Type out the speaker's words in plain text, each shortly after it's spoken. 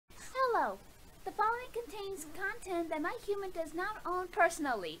Hello. The following contains content that my human does not own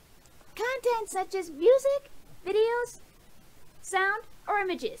personally. Content such as music, videos, sound, or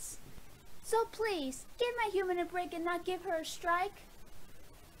images. So please, give my human a break and not give her a strike.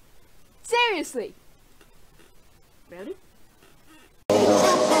 Seriously. Really?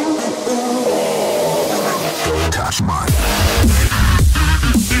 Touch mine.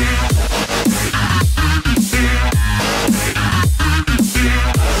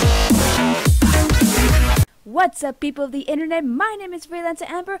 What's up, people of the internet? My name is Freelancer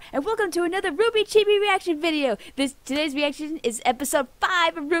Amber, and welcome to another RWBY Chibi reaction video. Today's reaction is episode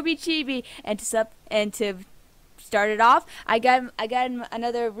 5 of RWBY Chibi, and to start it off, I got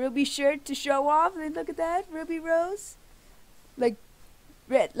another RWBY shirt to show off. And look at that, RWBY Rose, like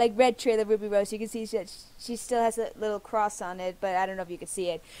red trailer RWBY Rose. You can see she still has a little cross on it, but I don't know if you can see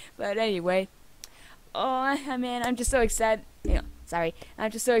it. But anyway, oh man, I'm just so excited. I'm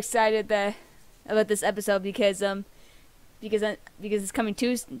just so excited about this episode because it's coming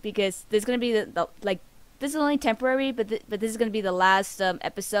Tuesday, because there's gonna be this is only temporary, but this is gonna be the last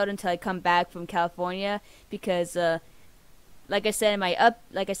episode until I come back from California, because like I said in my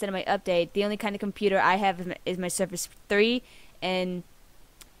update, the only kind of computer I have is my Surface 3, and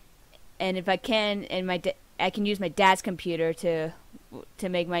if I can, I can use my dad's computer to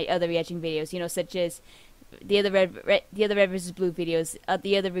make my other reaction videos, such as the other red versus blue videos,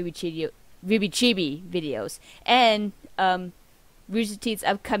 the other RWBY Chibi videos, and Rooster Teeth's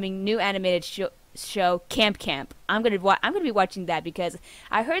upcoming new animated show Camp Camp. I'm gonna be watching that because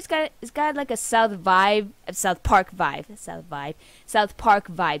I heard it's got like a South Park vibe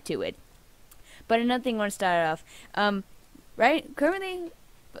to it. But another thing I want to start off, right? Currently,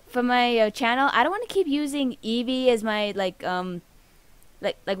 for my channel, I don't want to keep using Eevee as my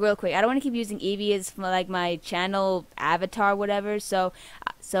real quick. I don't want to keep using Eevee as my channel avatar, whatever. So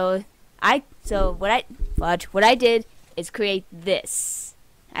what I did is create this.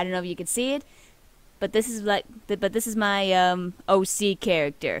 I don't know if you can see it, but this is my OC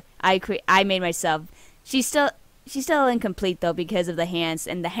character. I made myself. She's still incomplete though because of the hands,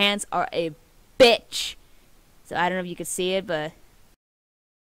 and the hands are a bitch. So I don't know if you can see it, but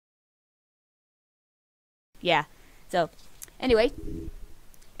yeah. So anyway,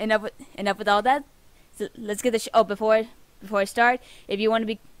 enough with all that. So let's get the show. Oh, before I start, if you want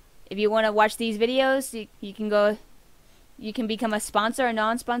to watch these videos, you can become a sponsor or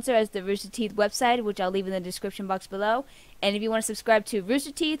non-sponsor as the Rooster Teeth website, which I'll leave in the description box below. And if you want to subscribe to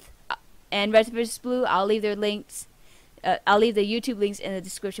Rooster Teeth and Red vs. Blue, I'll leave their links. I'll leave the YouTube links in the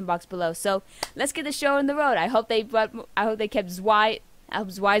description box below. So let's get the show on the road. I hope they kept Zwei. I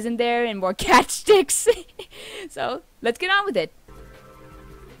hope Zwei's in there and more catch sticks. So let's get on with it.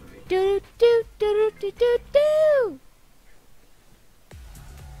 Do do do do do do.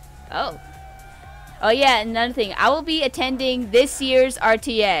 Oh yeah, another thing. I will be attending this year's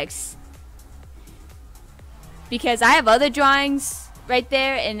RTX because I have other drawings right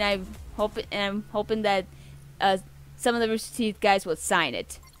there, and I'm hoping that some of the Rooster Teeth guys will sign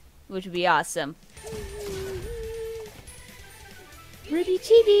it, which would be awesome. RWBY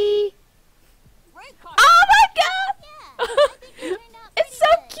Chibi. Oh my god! It's so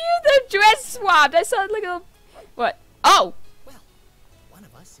cute. They're dress swapped. I saw like a what? Oh.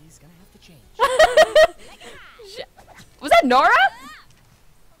 He's gonna have to change. Was that Nora?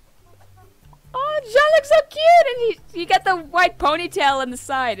 Oh, Jean looks so cute, and you got the white ponytail on the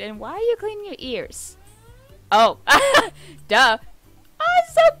side. And why are you cleaning your ears? Oh, duh. Oh,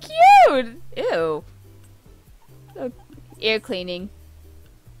 it's so cute. Ew. So, ear cleaning.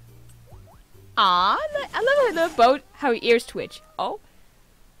 Aw, I love her little boat. How her ears twitch. Oh.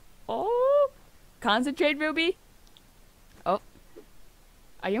 Concentrate, RWBY. Oh.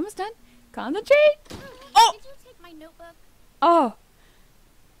 Are you almost done? Concentrate! Oh! Did you take my notebook? Oh!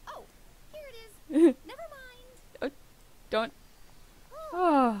 Oh, here it is. Never mind. Oh, don't.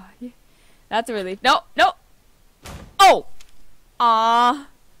 Oh, yeah. That's a relief. No, no! Oh! Aw!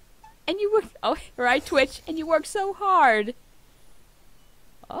 And you work. Oh, her eye twitch, and you work so hard.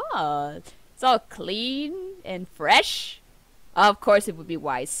 Oh, it's all clean and fresh. Of course, it would be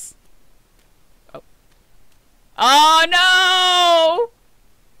Weiss. Oh. Oh no!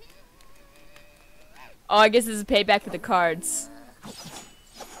 Oh, I guess this is payback for the cards.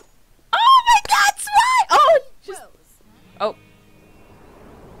 Oh my god, Zwei! Oh, just... Oh.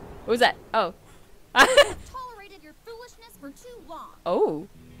 What was that? Oh. I've tolerated your foolishness for too long. Oh.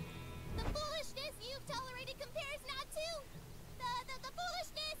 The foolishness you've tolerated compares not to the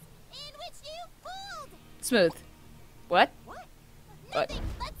foolishness in which you pulled. Smooth. What? What? What? Nothing.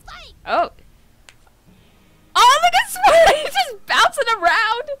 Let's fight. Oh. Oh, look at Zwei! He's just bouncing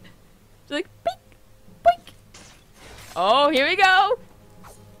around. Oh, here we go.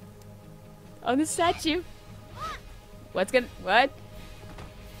 On the statue. What's gonna... What?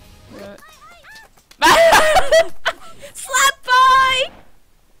 Slap boy!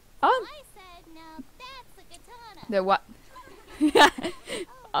 Oh. I said, now that's a katana. The what?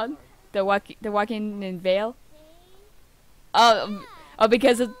 The walking in veil. Oh,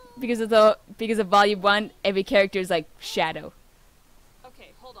 because of volume 1, every character is like shadow.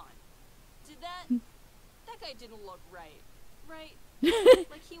 Okay, hold on. Did that guy didn't look right, right?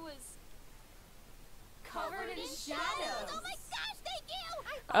 Like he was covered in shadows. Oh my gosh, thank you!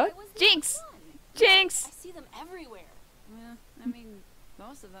 Oh, Jinx! Jinx! I see them everywhere. Yeah, I mean,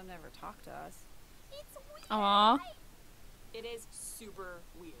 most of them never talk to us. It's weird. Aww. It is super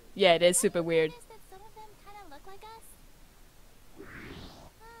weird. Yeah, it is super weird. Notice that some of them kind of look like us?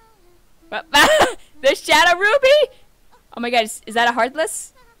 There's Shadow Ruby! Oh my god, is that a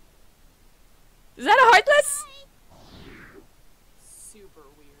Heartless? Is that a Heartless? Super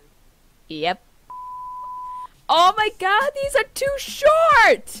weird. Yep. Oh my god, these are too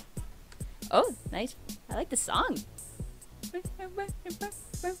short! Oh, nice. I like the song.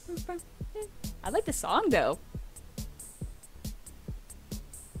 I like the song though.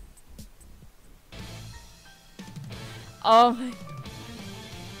 Oh my...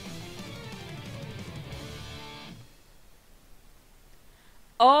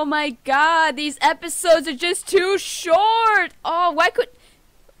 Oh my god, these episodes are just too short! Oh, why could...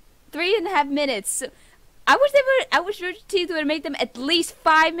 3.5 minutes. I wish Rooster Teeth would make them at least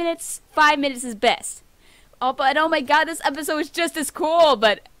 5 minutes. 5 minutes is best. Oh, but oh my god, this episode is just as cool.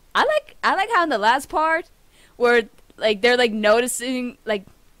 But I like how in the last part, where like they're like noticing, like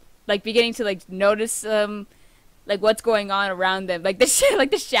beginning to like notice like what's going on around them, like the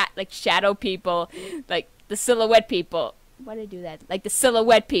shadow people, like the silhouette people. Why did I do that? Like the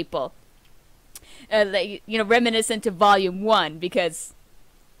silhouette people. Like, you know, reminiscent to Volume 1 because.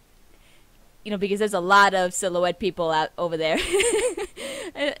 You know, because there's a lot of silhouette people out over there.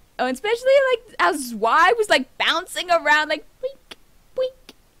 And especially like how Zwei was like bouncing around like wink,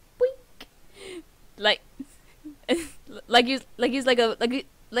 wink, wink. Like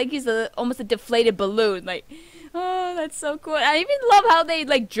he's almost a deflated balloon. Like, oh, that's so cool. I even love how they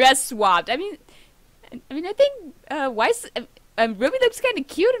like dress swapped. I mean I think Weiss Ruby looks kind of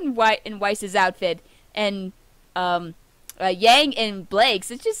cute in Weiss's outfit, and Yang and Blake's.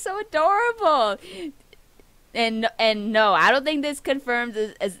 It's just so adorable. And no, I don't think this confirms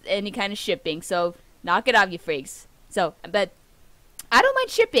as any kind of shipping. So knock it off, you freaks. So, but I don't mind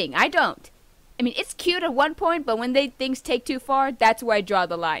shipping. I don't. I mean, it's cute at one point, but when things take too far, that's where I draw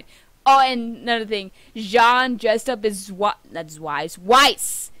the line. Oh, and another thing, Jean dressed up as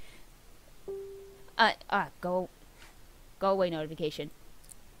Weiss. Go away, notification.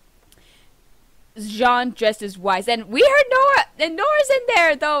 Jean dressed as Weiss, and we heard Nora, and Nora's in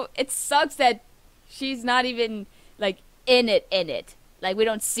there, though it sucks that she's not even like in it. Like, we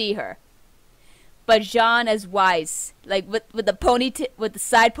don't see her. But Jean as Weiss, like with the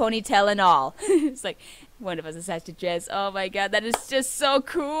side ponytail and all. It's like one of us has to dress. Oh my god, that is just so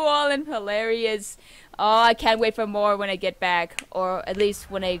cool and hilarious. Oh, I can't wait for more when I get back, or at least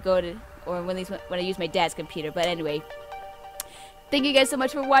when I go to, or at least when I use my dad's computer. But anyway. Thank you guys so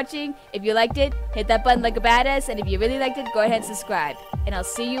much for watching. If you liked it, hit that button like a badass. And if you really liked it, go ahead and subscribe. And I'll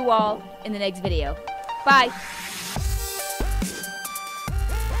see you all in the next video. Bye.